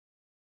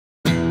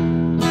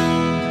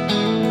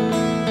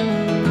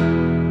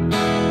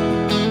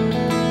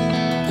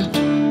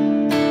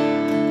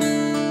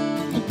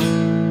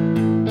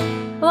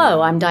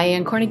Hello, I'm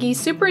Diane Kornegay,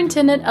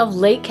 Superintendent of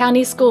Lake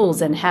County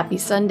Schools, and happy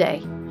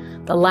Sunday.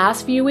 The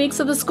last few weeks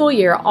of the school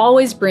year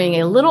always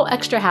bring a little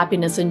extra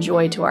happiness and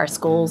joy to our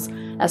schools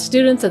as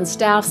students and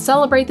staff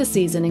celebrate the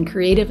season in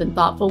creative and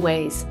thoughtful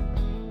ways.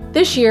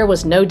 This year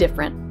was no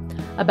different.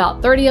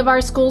 About 30 of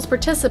our schools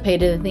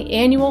participated in the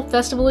annual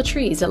Festival of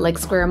Trees at Lake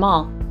Square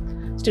Mall.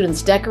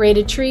 Students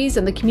decorated trees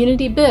and the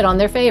community bid on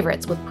their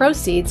favorites, with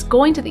proceeds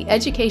going to the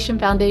Education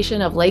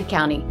Foundation of Lake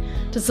County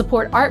to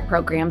support art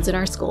programs in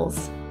our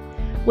schools.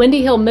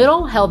 Windy Hill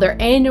Middle held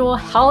their annual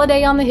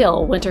Holiday on the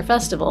Hill Winter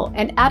Festival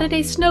and added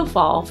a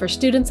snowfall for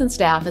students and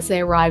staff as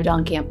they arrived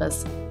on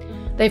campus.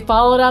 They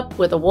followed up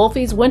with the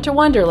Wolfie's Winter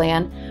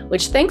Wonderland,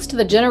 which, thanks to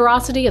the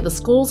generosity of the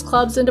schools,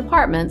 clubs, and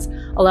departments,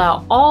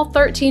 allow all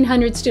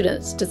 1,300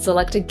 students to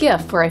select a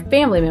gift for a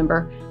family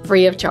member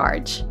free of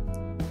charge.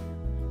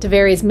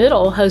 Tavares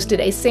Middle hosted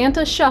a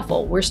Santa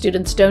Shuffle where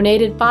students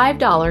donated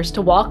 $5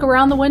 to walk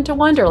around the Winter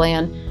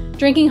Wonderland,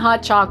 drinking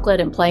hot chocolate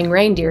and playing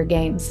reindeer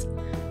games.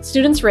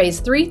 Students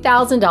raised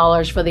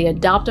 $3,000 for the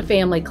Adopt a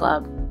Family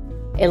Club.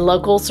 A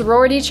local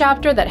sorority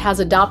chapter that has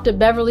adopted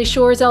Beverly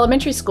Shores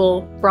Elementary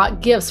School brought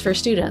gifts for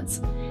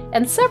students.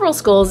 And several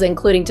schools,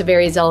 including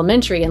Tavares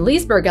Elementary and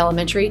Leesburg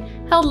Elementary,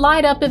 held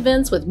light-up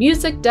events with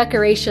music,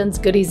 decorations,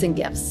 goodies, and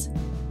gifts.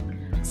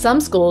 Some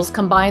schools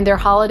combined their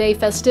holiday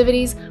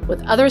festivities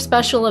with other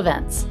special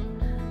events.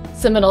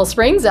 Seminole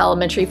Springs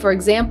Elementary, for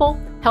example,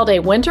 held a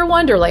Winter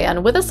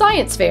Wonderland with a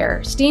science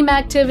fair, STEAM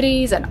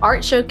activities, an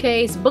art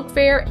showcase, book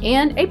fair,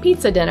 and a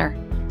pizza dinner.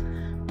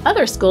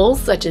 Other schools,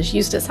 such as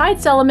Eustis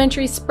Heights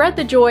Elementary, spread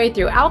the joy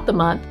throughout the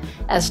month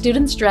as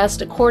students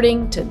dressed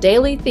according to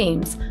daily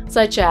themes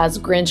such as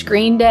Grinch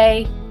Green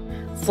Day,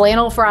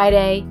 Flannel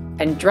Friday,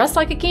 and Dress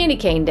Like a Candy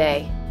Cane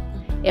Day.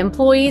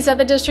 Employees at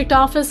the district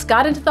office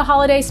got into the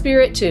holiday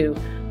spirit too,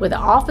 with an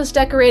office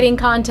decorating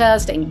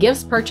contest and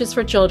gifts purchased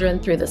for children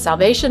through the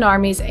Salvation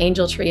Army's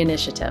Angel Tree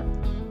Initiative.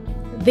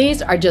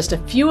 These are just a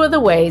few of the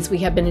ways we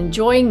have been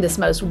enjoying this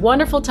most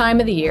wonderful time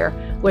of the year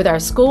with our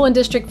school and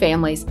district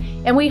families,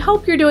 and we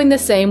hope you're doing the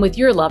same with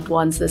your loved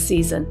ones this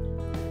season.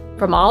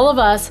 From all of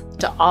us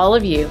to all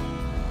of you,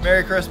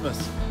 Merry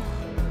Christmas.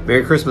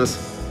 Merry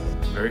Christmas.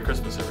 Merry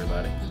Christmas,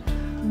 everybody.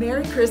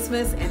 Merry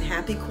Christmas and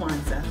Happy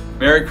Kwanzaa.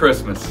 Merry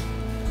Christmas.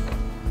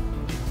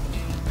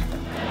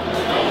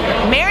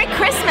 Merry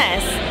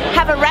Christmas!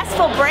 Have a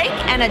restful break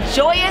and a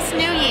joyous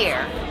new year.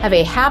 have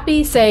a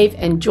happy, safe,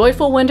 and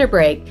joyful winter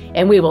break,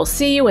 and we will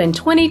see you in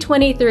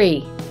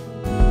 2023.